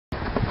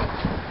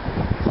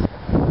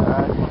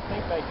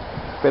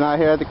Been out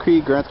here at the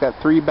creek. Grant's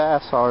got 3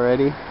 bass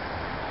already.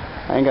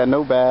 I ain't got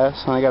no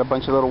bass. I got a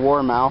bunch of little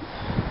warmouth.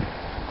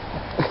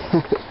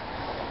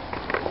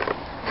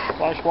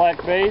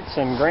 Flatblack baits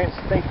and Grant's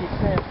stinky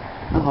scent.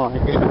 Oh my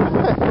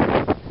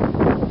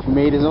god. He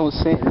made his own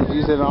scent and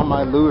used it on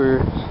my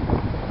lure.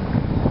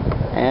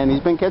 And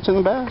he's been catching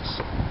the bass.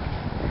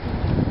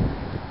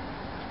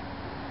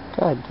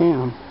 God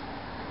damn.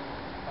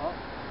 Huh?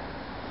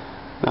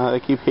 No, they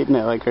keep hitting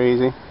it like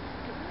crazy.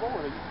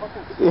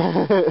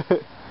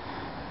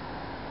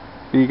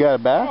 You got a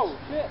bass? Oh,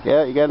 shit.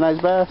 Yeah, you got a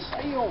nice bass.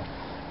 Damn.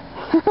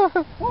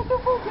 What the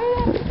fuck,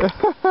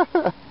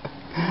 man?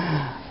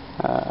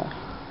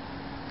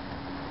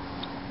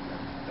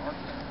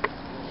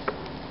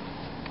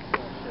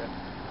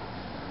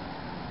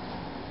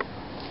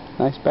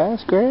 Nice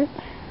bass, Grant.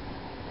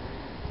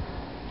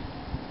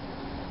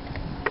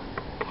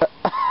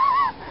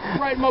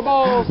 Right in my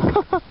balls.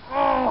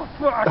 Oh,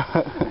 fuck.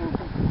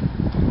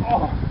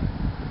 Oh.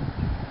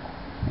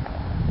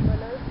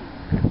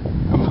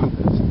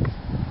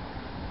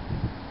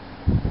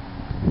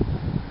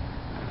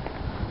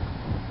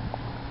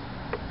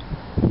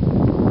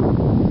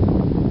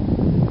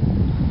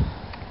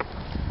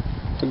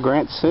 The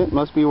Grant scent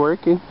must be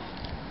working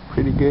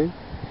pretty good.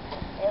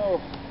 Oh.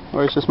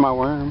 Or it's just my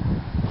worm.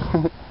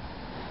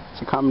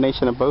 It's a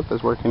combination of both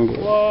that's working good.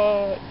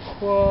 What?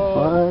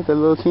 What? The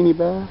little teeny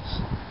bass?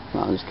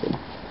 No, I'm just kidding.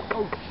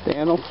 Oh.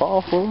 Damn, don't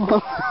fall, fool.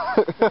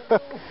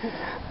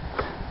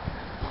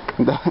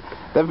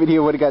 That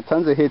video would have got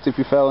tons of hits if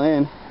you fell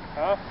in.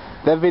 Huh?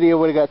 That video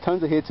would have got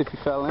tons of hits if you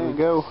fell in. There we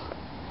go.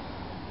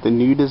 The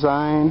new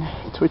design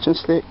twitching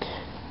stick.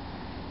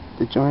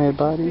 The jointed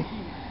body.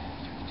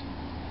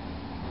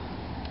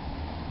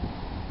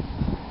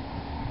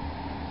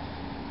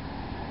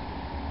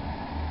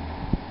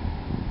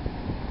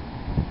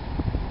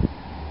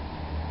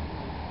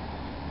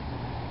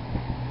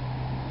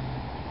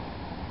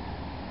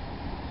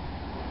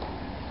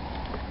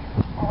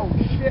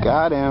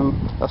 Got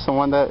him. That's the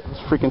one that was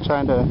freaking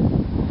trying to...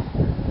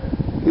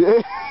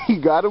 You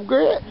got him,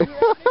 Grant?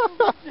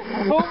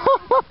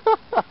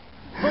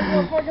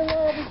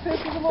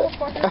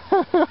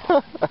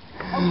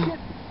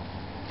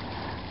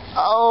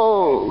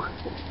 Oh!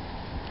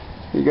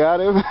 You got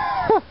him?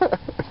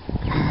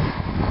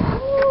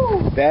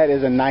 That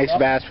is a nice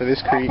bass for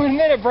this creek. And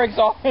then it breaks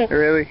off.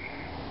 Really?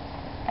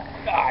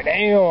 God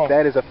damn.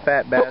 That is a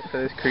fat bass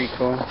for this creek,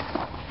 fool.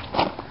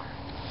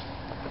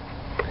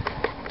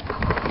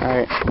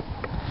 Alright.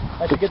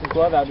 I should get the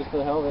glove out just for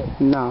the hell of it.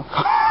 No.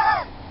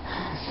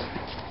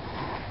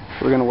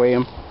 We're gonna weigh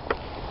him.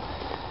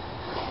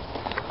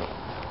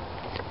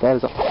 That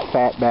is a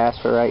fat bass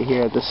for right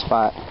here at this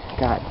spot.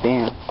 God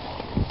damn.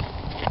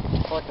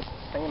 It's like a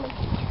salmon.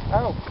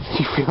 Oh.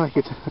 You feel like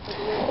it's...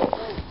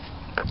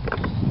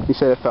 You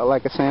said it felt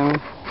like a salmon?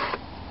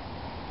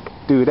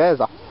 Dude, that is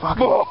a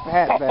fucking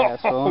fat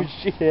bass, fool. Oh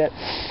shit.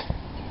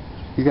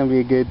 He's gonna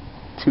be a good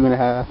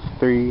 2.5,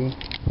 3.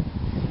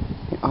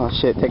 Oh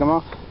shit, take him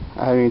off?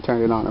 I haven't even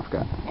turned it on, I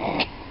forgot.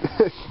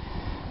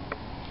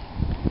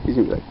 He's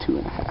gonna be like 2.5.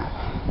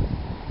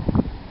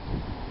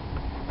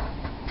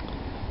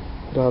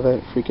 With all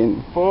that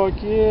freaking...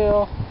 Fuck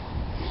yeah.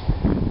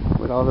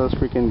 With all those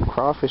freaking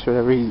crawfish or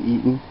whatever he's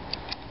eating.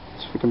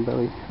 His freaking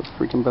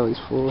belly's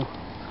full.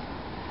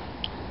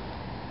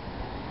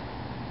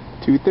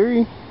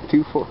 2.3,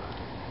 2.4.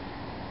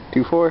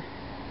 2.4.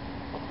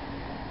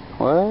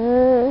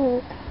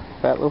 What?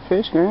 Fat little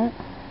fish, Grant.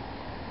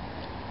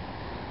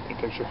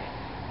 Picture.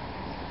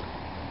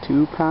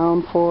 2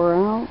 pound 4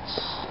 ounce.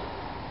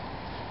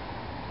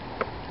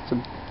 It's a...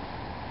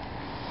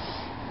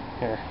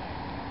 Here.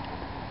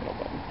 No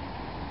button.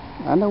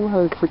 I know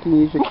how to freaking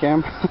use your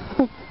camera.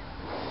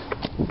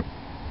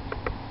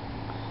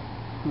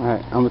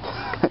 Alright, I'm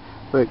gonna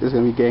look, this is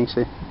gonna be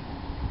gangster.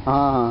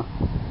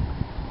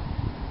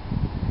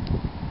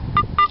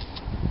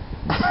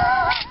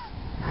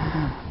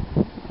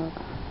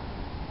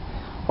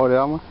 Hold it,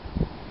 Alma.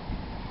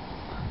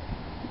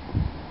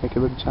 Make it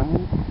look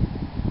giant.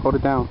 Hold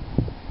it down.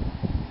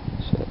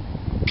 Shit.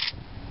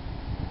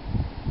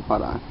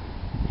 Hold on.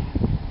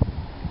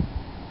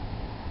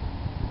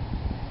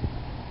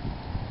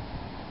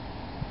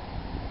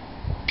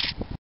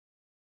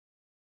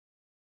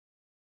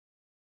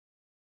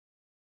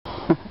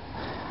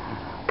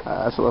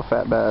 That's a little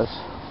fat bass.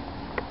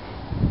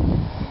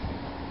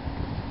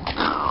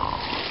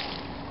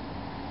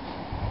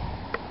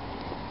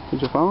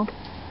 Is your phone?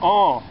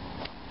 Oh.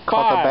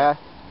 Caught the bass.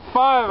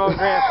 5 on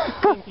Grant's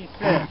stinky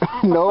scent.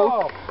 No.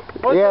 Oh.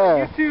 What's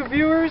Yeah. up, YouTube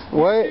viewers?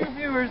 What? YouTube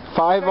viewers.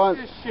 5 on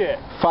this shit.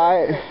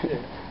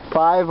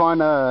 5 on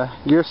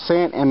your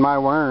scent and my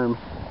worm.